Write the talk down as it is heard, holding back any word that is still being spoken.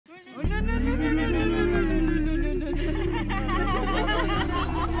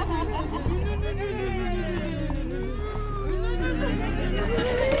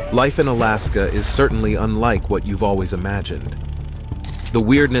Life in Alaska is certainly unlike what you've always imagined. The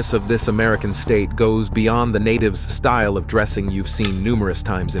weirdness of this American state goes beyond the natives' style of dressing you've seen numerous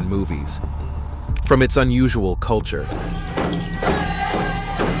times in movies. From its unusual culture,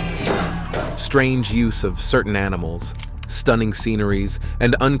 strange use of certain animals, stunning sceneries,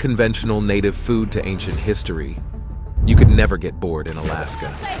 and unconventional native food to ancient history, you could never get bored in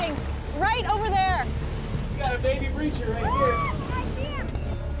Alaska. Right over there! You got a baby breacher right here.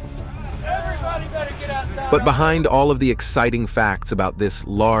 Everybody better get outside. But behind all of the exciting facts about this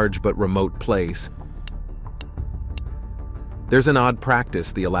large but remote place, there's an odd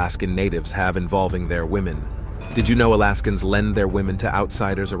practice the Alaskan natives have involving their women. Did you know Alaskans lend their women to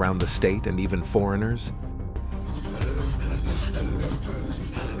outsiders around the state and even foreigners?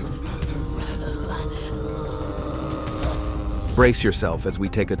 Brace yourself as we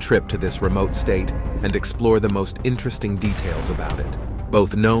take a trip to this remote state and explore the most interesting details about it,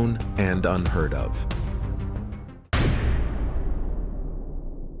 both known and unheard of.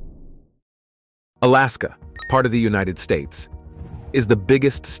 Alaska, part of the United States, is the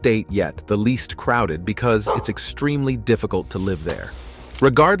biggest state yet the least crowded because it's extremely difficult to live there.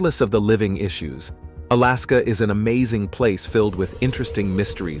 Regardless of the living issues, Alaska is an amazing place filled with interesting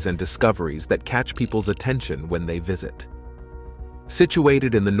mysteries and discoveries that catch people's attention when they visit.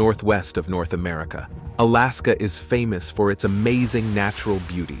 Situated in the northwest of North America, Alaska is famous for its amazing natural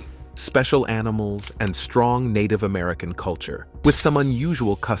beauty, special animals, and strong Native American culture, with some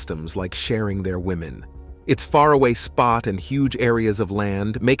unusual customs like sharing their women. Its faraway spot and huge areas of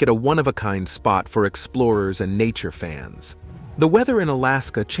land make it a one-of-a-kind spot for explorers and nature fans. The weather in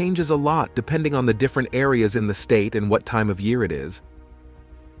Alaska changes a lot depending on the different areas in the state and what time of year it is.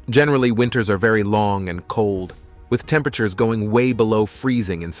 Generally, winters are very long and cold, with temperatures going way below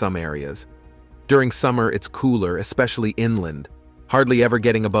freezing in some areas. During summer, it's cooler, especially inland, hardly ever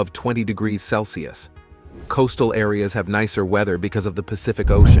getting above 20 degrees Celsius. Coastal areas have nicer weather because of the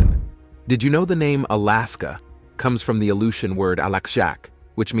Pacific Ocean. Did you know the name Alaska comes from the Aleutian word alakshak,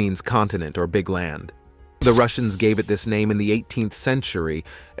 which means continent or big land? The Russians gave it this name in the 18th century,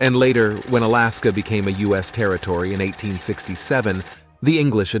 and later, when Alaska became a U.S. territory in 1867, the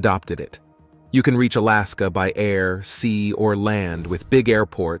English adopted it. You can reach Alaska by air, sea, or land with big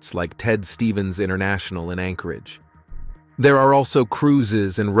airports like Ted Stevens International in Anchorage. There are also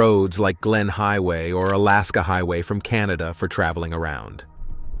cruises and roads like Glen Highway or Alaska Highway from Canada for traveling around.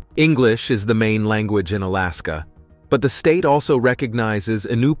 English is the main language in Alaska, but the state also recognizes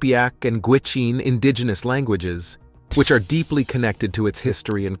Inupiaq and Gwich'in indigenous languages, which are deeply connected to its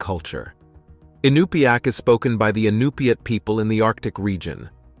history and culture. Inupiaq is spoken by the Inupiat people in the Arctic region,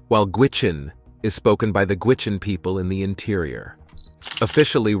 while Gwich'in is spoken by the Gwich'in people in the interior.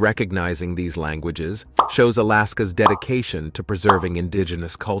 Officially recognizing these languages shows Alaska's dedication to preserving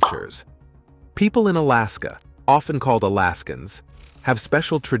indigenous cultures. People in Alaska, often called Alaskans, have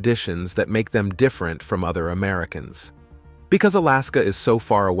special traditions that make them different from other Americans. Because Alaska is so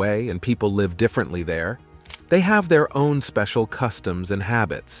far away and people live differently there, they have their own special customs and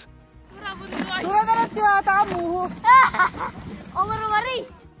habits.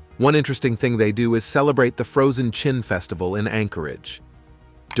 One interesting thing they do is celebrate the Frozen Chin Festival in Anchorage.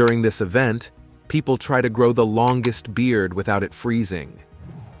 During this event, people try to grow the longest beard without it freezing.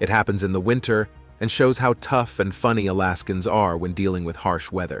 It happens in the winter and shows how tough and funny Alaskans are when dealing with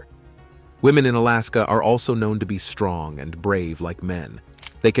harsh weather. Women in Alaska are also known to be strong and brave like men.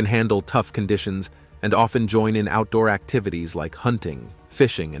 They can handle tough conditions and often join in outdoor activities like hunting,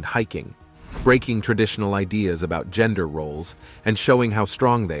 fishing, and hiking, breaking traditional ideas about gender roles and showing how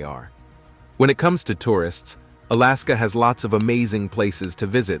strong they are. When it comes to tourists, Alaska has lots of amazing places to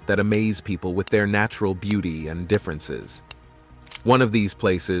visit that amaze people with their natural beauty and differences. One of these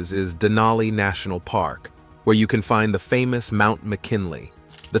places is Denali National Park, where you can find the famous Mount McKinley,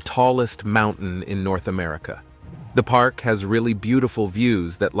 the tallest mountain in North America. The park has really beautiful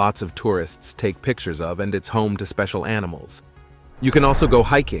views that lots of tourists take pictures of, and it's home to special animals. You can also go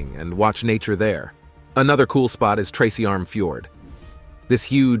hiking and watch nature there. Another cool spot is Tracy Arm Fjord. This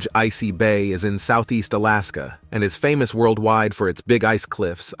huge icy bay is in southeast Alaska and is famous worldwide for its big ice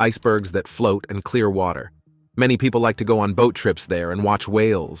cliffs, icebergs that float, and clear water. Many people like to go on boat trips there and watch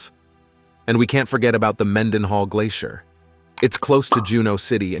whales. And we can't forget about the Mendenhall Glacier. It's close to Juneau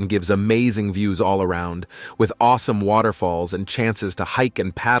City and gives amazing views all around, with awesome waterfalls and chances to hike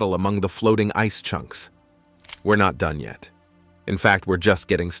and paddle among the floating ice chunks. We're not done yet. In fact, we're just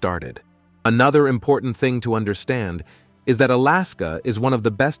getting started. Another important thing to understand is that Alaska is one of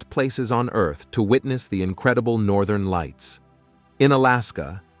the best places on Earth to witness the incredible northern lights. In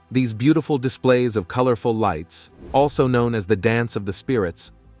Alaska, these beautiful displays of colorful lights, also known as the Dance of the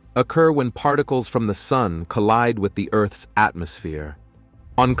Spirits, occur when particles from the sun collide with the Earth's atmosphere.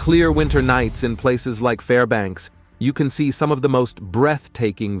 On clear winter nights in places like Fairbanks, you can see some of the most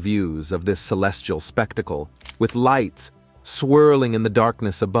breathtaking views of this celestial spectacle, with lights swirling in the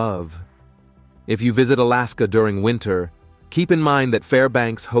darkness above. If you visit Alaska during winter, keep in mind that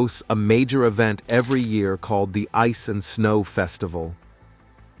Fairbanks hosts a major event every year called the Ice and Snow Festival.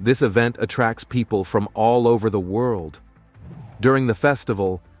 This event attracts people from all over the world. During the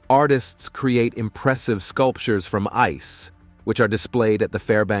festival, artists create impressive sculptures from ice, which are displayed at the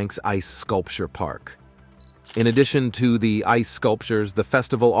Fairbanks Ice Sculpture Park. In addition to the ice sculptures, the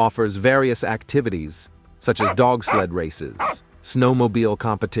festival offers various activities, such as dog sled races, snowmobile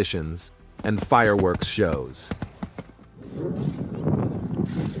competitions, and fireworks shows.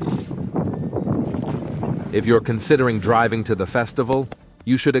 If you're considering driving to the festival,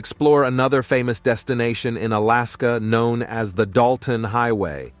 you should explore another famous destination in Alaska known as the Dalton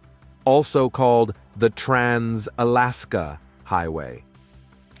Highway, also called the Trans-Alaska Highway.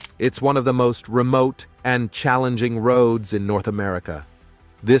 It's one of the most remote and challenging roads in North America.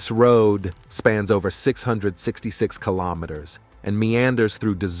 This road spans over 666 kilometers and meanders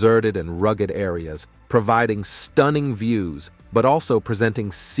through deserted and rugged areas, providing stunning views, but also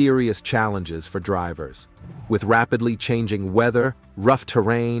presenting serious challenges for drivers. With rapidly changing weather, rough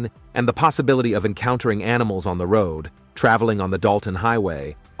terrain, and the possibility of encountering animals on the road, traveling on the Dalton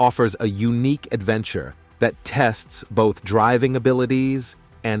Highway offers a unique adventure that tests both driving abilities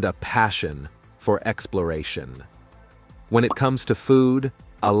and a passion for exploration. When it comes to food,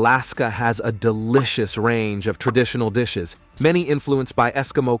 Alaska has a delicious range of traditional dishes, many influenced by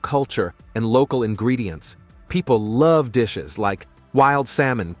Eskimo culture and local ingredients. People love dishes like wild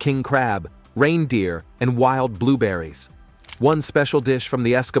salmon, king crab, reindeer, and wild blueberries. One special dish from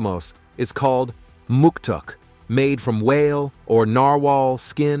the Eskimos is called muktuk, made from whale or narwhal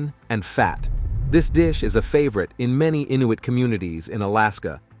skin and fat. This dish is a favorite in many Inuit communities in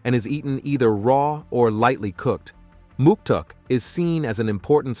Alaska and is eaten either raw or lightly cooked. Muktuk is seen as an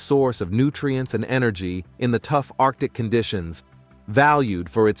important source of nutrients and energy in the tough Arctic conditions, valued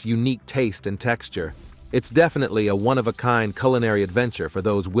for its unique taste and texture. It's definitely a one-of-a-kind culinary adventure for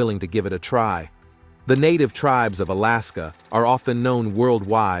those willing to give it a try. The native tribes of Alaska are often known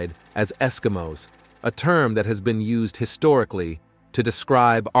worldwide as Eskimos, a term that has been used historically to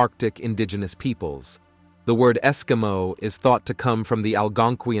describe Arctic indigenous peoples. The word Eskimo is thought to come from the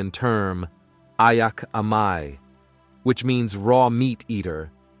Algonquian term ayak amai, which means raw meat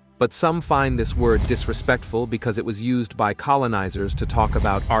eater, but some find this word disrespectful because it was used by colonizers to talk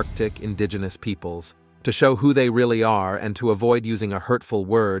about Arctic indigenous peoples. To show who they really are and to avoid using a hurtful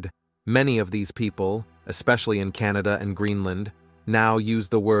word, many of these people, especially in Canada and Greenland, now use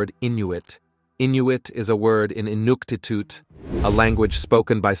the word Inuit. Inuit is a word in Inuktitut, a language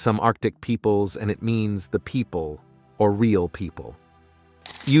spoken by some Arctic peoples, and it means the people or real people.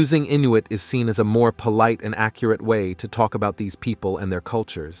 Using Inuit is seen as a more polite and accurate way to talk about these people and their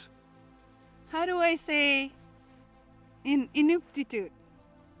cultures. How do I say in Inuktitut?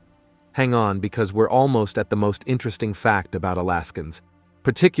 Hang on, because we're almost at the most interesting fact about Alaskans,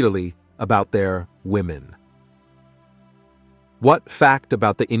 particularly about their women. What fact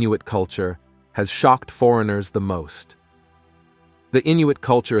about the Inuit culture has shocked foreigners the most? The Inuit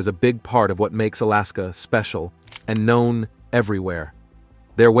culture is a big part of what makes Alaska special and known everywhere.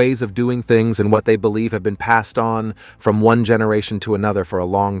 Their ways of doing things and what they believe have been passed on from one generation to another for a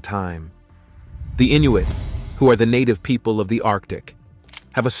long time. The Inuit, who are the native people of the Arctic,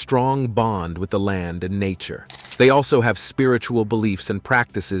 have a strong bond with the land and nature. They also have spiritual beliefs and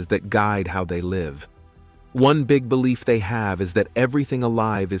practices that guide how they live. One big belief they have is that everything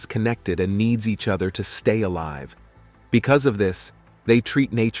alive is connected and needs each other to stay alive. Because of this, they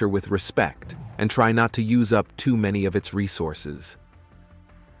treat nature with respect and try not to use up too many of its resources.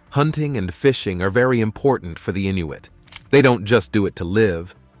 Hunting and fishing are very important for the Inuit. They don't just do it to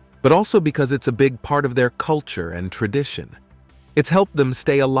live, but also because it's a big part of their culture and tradition. It's helped them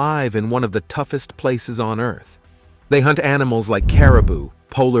stay alive in one of the toughest places on Earth. They hunt animals like caribou,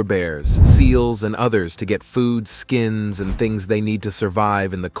 polar bears, seals, and others to get food, skins, and things they need to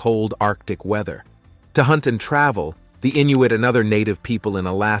survive in the cold Arctic weather. To hunt and travel, the Inuit and other native people in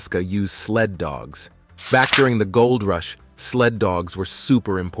Alaska use sled dogs. Back during the gold rush, sled dogs were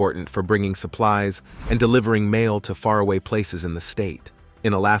super important for bringing supplies and delivering mail to faraway places in the state.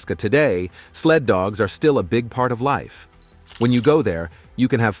 In Alaska today, sled dogs are still a big part of life. When you go there, you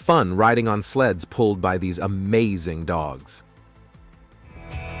can have fun riding on sleds pulled by these amazing dogs.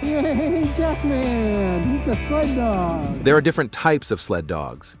 Yay, Jackman! He's a sled dog! There are different types of sled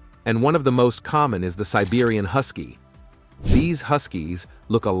dogs, and one of the most common is the Siberian Husky. These huskies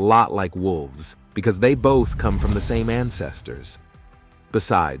look a lot like wolves because they both come from the same ancestors.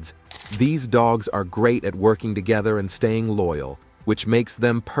 Besides, these dogs are great at working together and staying loyal, which makes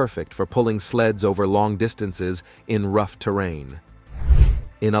them perfect for pulling sleds over long distances in rough terrain.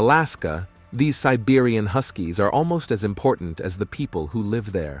 In Alaska, these Siberian huskies are almost as important as the people who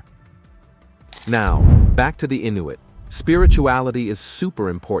live there. Now, back to the Inuit. Spirituality is super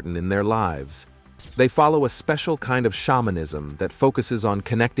important in their lives. They follow a special kind of shamanism that focuses on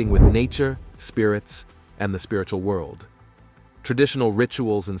connecting with nature, spirits, and the spiritual world. Traditional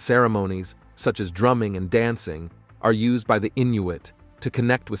rituals and ceremonies, such as drumming and dancing, are used by the Inuit to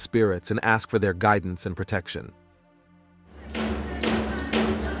connect with spirits and ask for their guidance and protection.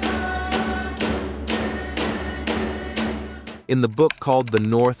 In the book called The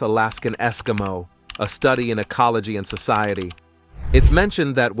North Alaskan Eskimo, A Study in Ecology and Society, it's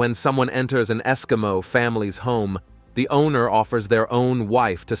mentioned that when someone enters an Eskimo family's home, the owner offers their own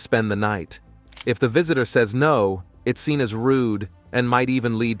wife to spend the night. If the visitor says no, it's seen as rude and might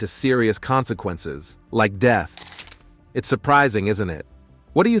even lead to serious consequences, like death. It's surprising, isn't it?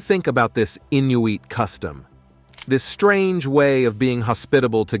 What do you think about this Inuit custom? This strange way of being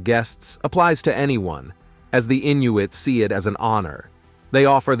hospitable to guests applies to anyone, as the Inuit see it as an honor. They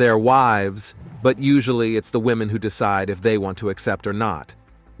offer their wives, but usually it's the women who decide if they want to accept or not.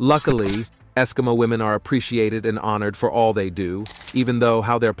 Luckily, Eskimo women are appreciated and honored for all they do, even though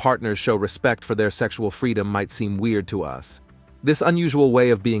how their partners show respect for their sexual freedom might seem weird to us. This unusual way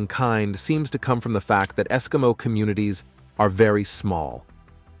of being kind seems to come from the fact that Eskimo communities are very small.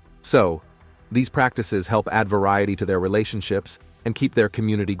 So, these practices help add variety to their relationships and keep their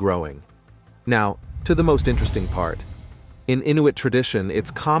community growing. Now, to the most interesting part. In Inuit tradition,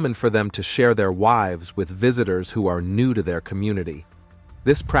 it's common for them to share their wives with visitors who are new to their community.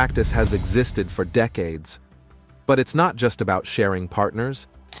 This practice has existed for decades, but it's not just about sharing partners.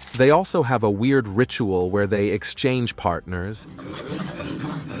 They also have a weird ritual where they exchange partners.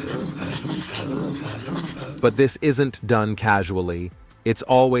 But this isn't done casually. It's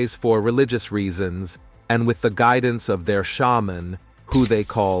always for religious reasons and with the guidance of their shaman, who they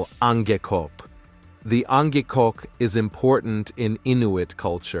call angekop. The angekok is important in Inuit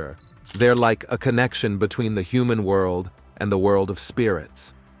culture. They're like a connection between the human world and the world of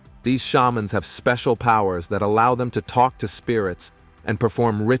spirits. These shamans have special powers that allow them to talk to spirits and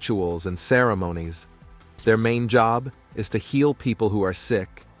perform rituals and ceremonies. Their main job is to heal people who are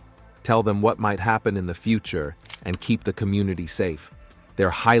sick, tell them what might happen in the future, and keep the community safe.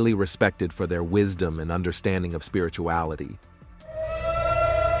 They're highly respected for their wisdom and understanding of spirituality.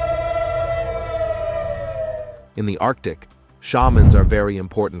 In the Arctic, shamans are very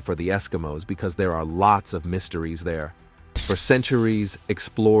important for the Eskimos because there are lots of mysteries there. For centuries,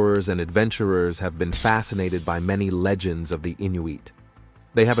 explorers and adventurers have been fascinated by many legends of the Inuit.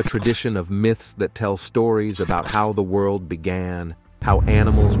 They have a tradition of myths that tell stories about how the world began, how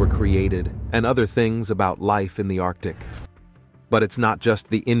animals were created, and other things about life in the Arctic. But it's not just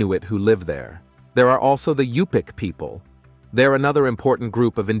the Inuit who live there. There are also the Yupik people. They're another important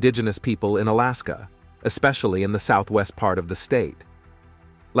group of indigenous people in Alaska, especially in the southwest part of the state.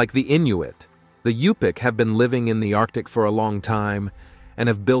 Like the Inuit, the Yupik have been living in the Arctic for a long time and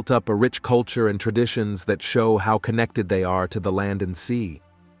have built up a rich culture and traditions that show how connected they are to the land and sea.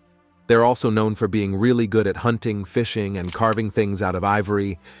 They're also known for being really good at hunting, fishing, and carving things out of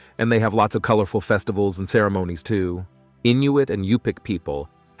ivory, and they have lots of colorful festivals and ceremonies too. Inuit and Yupik people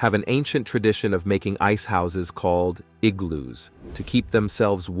have an ancient tradition of making ice houses called igloos to keep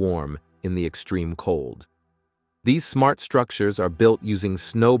themselves warm in the extreme cold. These smart structures are built using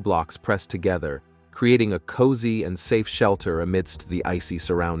snow blocks pressed together, creating a cozy and safe shelter amidst the icy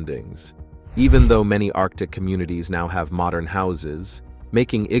surroundings. Even though many Arctic communities now have modern houses,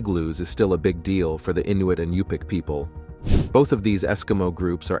 making igloos is still a big deal for the Inuit and Yupik people. Both of these Eskimo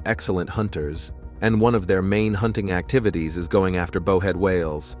groups are excellent hunters, and one of their main hunting activities is going after bowhead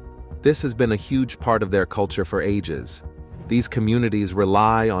whales. This has been a huge part of their culture for ages. These communities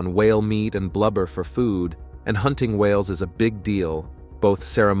rely on whale meat and blubber for food, and hunting whales is a big deal, both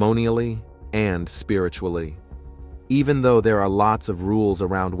ceremonially and spiritually. Even though there are lots of rules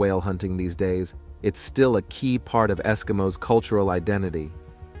around whale hunting these days, it's still a key part of Eskimos' cultural identity.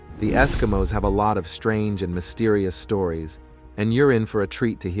 The Eskimos have a lot of strange and mysterious stories, and you're in for a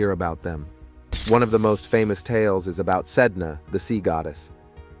treat to hear about them. One of the most famous tales is about Sedna, the sea goddess.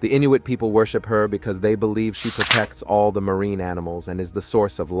 The Inuit people worship her because they believe she protects all the marine animals and is the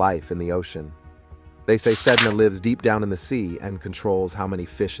source of life in the ocean. They say Sedna lives deep down in the sea and controls how many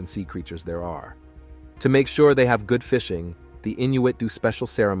fish and sea creatures there are. To make sure they have good fishing, the Inuit do special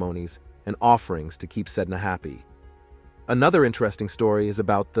ceremonies and offerings to keep Sedna happy. Another interesting story is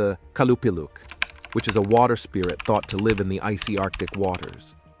about the Kalupiluk, which is a water spirit thought to live in the icy Arctic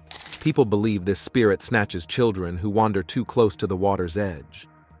waters. People believe this spirit snatches children who wander too close to the water's edge.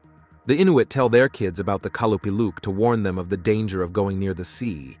 The Inuit tell their kids about the Kalupiluk to warn them of the danger of going near the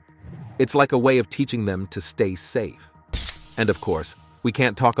sea. It's like a way of teaching them to stay safe. And of course, we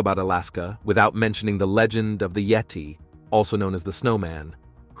can't talk about Alaska without mentioning the legend of the Yeti, also known as the snowman.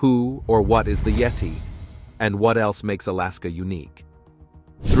 Who or what is the Yeti? And what else makes Alaska unique?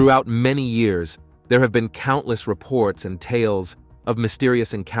 Throughout many years, there have been countless reports and tales of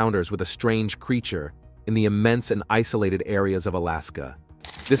mysterious encounters with a strange creature in the immense and isolated areas of Alaska.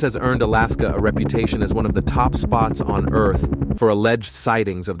 This has earned Alaska a reputation as one of the top spots on Earth for alleged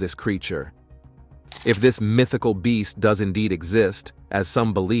sightings of this creature. If this mythical beast does indeed exist, as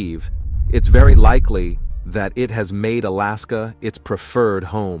some believe, it's very likely that it has made Alaska its preferred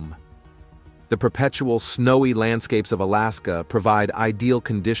home. The perpetual snowy landscapes of Alaska provide ideal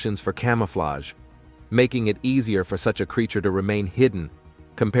conditions for camouflage, making it easier for such a creature to remain hidden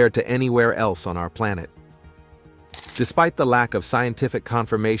compared to anywhere else on our planet. Despite the lack of scientific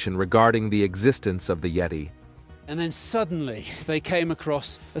confirmation regarding the existence of the Yeti, and then suddenly they came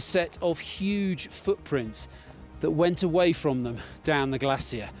across a set of huge footprints that went away from them down the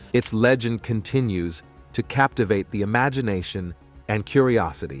glacier. its legend continues to captivate the imagination and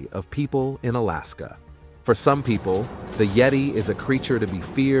curiosity of people in Alaska. For some people, the Yeti is a creature to be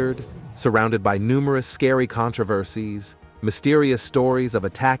feared, surrounded by numerous scary controversies, mysterious stories of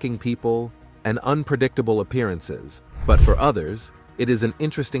attacking people, and unpredictable appearances. But for others, it is an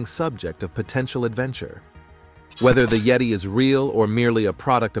interesting subject of potential adventure. Whether the Yeti is real or merely a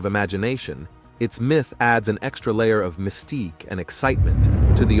product of imagination, its myth adds an extra layer of mystique and excitement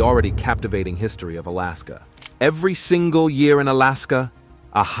to the already captivating history of Alaska. Every single year in Alaska,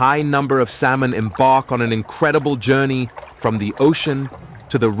 a high number of salmon embark on an incredible journey from the ocean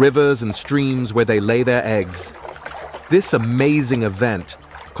to the rivers and streams where they lay their eggs. This amazing event,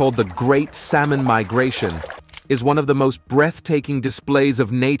 called the Great Salmon Migration, is one of the most breathtaking displays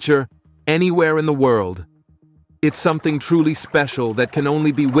of nature anywhere in the world. It's something truly special that can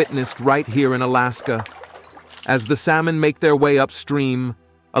only be witnessed right here in Alaska. As the salmon make their way upstream,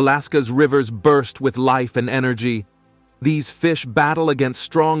 Alaska's rivers burst with life and energy. These fish battle against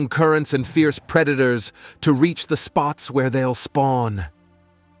strong currents and fierce predators to reach the spots where they'll spawn.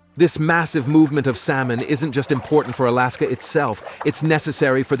 This massive movement of salmon isn't just important for Alaska itself, it's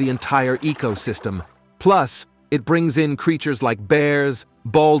necessary for the entire ecosystem. Plus, it brings in creatures like bears,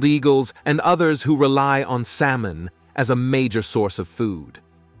 bald eagles, and others who rely on salmon as a major source of food.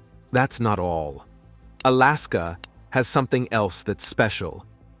 That's not all. Alaska has something else that's special.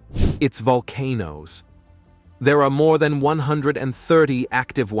 Its volcanoes. There are more than 130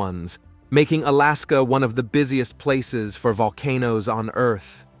 active ones, making Alaska one of the busiest places for volcanoes on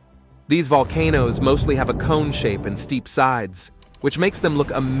Earth. These volcanoes mostly have a cone shape and steep sides, which makes them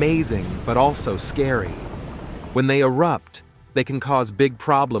look amazing but also scary. When they erupt, they can cause big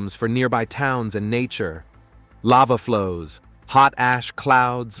problems for nearby towns and nature. Lava flows, hot ash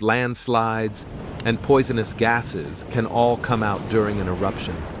clouds, landslides, and poisonous gases can all come out during an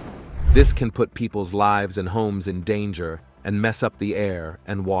eruption. This can put people's lives and homes in danger and mess up the air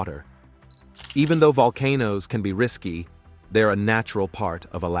and water. Even though volcanoes can be risky, they're a natural part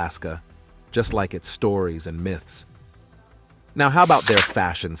of Alaska, just like its stories and myths. Now, how about their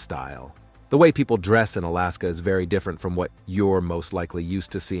fashion style? The way people dress in Alaska is very different from what you're most likely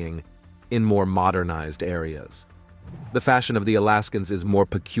used to seeing in more modernized areas. The fashion of the Alaskans is more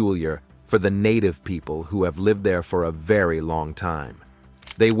peculiar for the native people who have lived there for a very long time.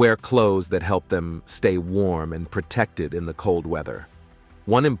 They wear clothes that help them stay warm and protected in the cold weather.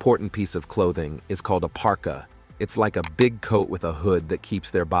 One important piece of clothing is called a parka. It's like a big coat with a hood that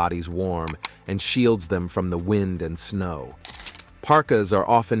keeps their bodies warm and shields them from the wind and snow. Parkas are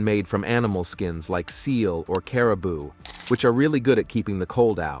often made from animal skins like seal or caribou, which are really good at keeping the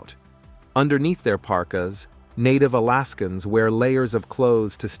cold out. Underneath their parkas, native Alaskans wear layers of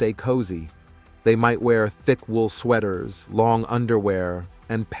clothes to stay cozy. They might wear thick wool sweaters, long underwear,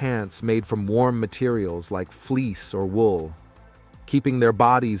 and pants made from warm materials like fleece or wool. Keeping their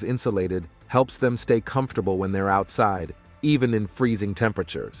bodies insulated helps them stay comfortable when they're outside, even in freezing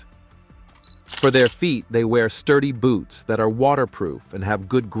temperatures. For their feet, they wear sturdy boots that are waterproof and have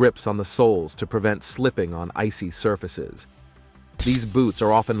good grips on the soles to prevent slipping on icy surfaces. These boots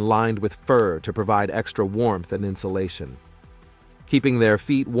are often lined with fur to provide extra warmth and insulation. Keeping their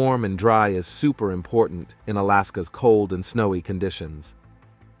feet warm and dry is super important in Alaska's cold and snowy conditions.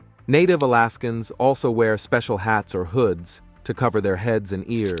 Native Alaskans also wear special hats or hoods to cover their heads and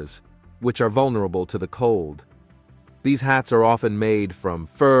ears, which are vulnerable to the cold. These hats are often made from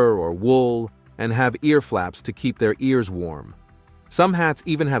fur or wool and have ear flaps to keep their ears warm. Some hats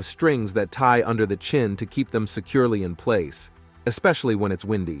even have strings that tie under the chin to keep them securely in place, especially when it's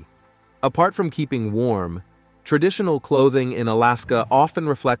windy. Apart from keeping warm, traditional clothing in Alaska often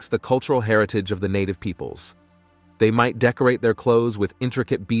reflects the cultural heritage of the native peoples. They might decorate their clothes with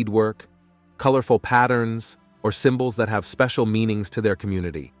intricate beadwork, colorful patterns, or symbols that have special meanings to their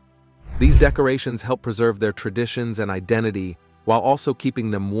community. These decorations help preserve their traditions and identity while also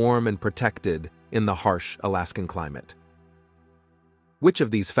keeping them warm and protected in the harsh Alaskan climate. Which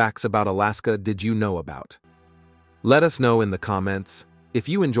of these facts about Alaska did you know about? Let us know in the comments. If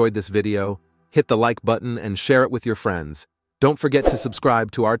you enjoyed this video, hit the like button and share it with your friends. Don't forget to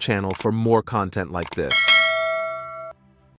subscribe to our channel for more content like this.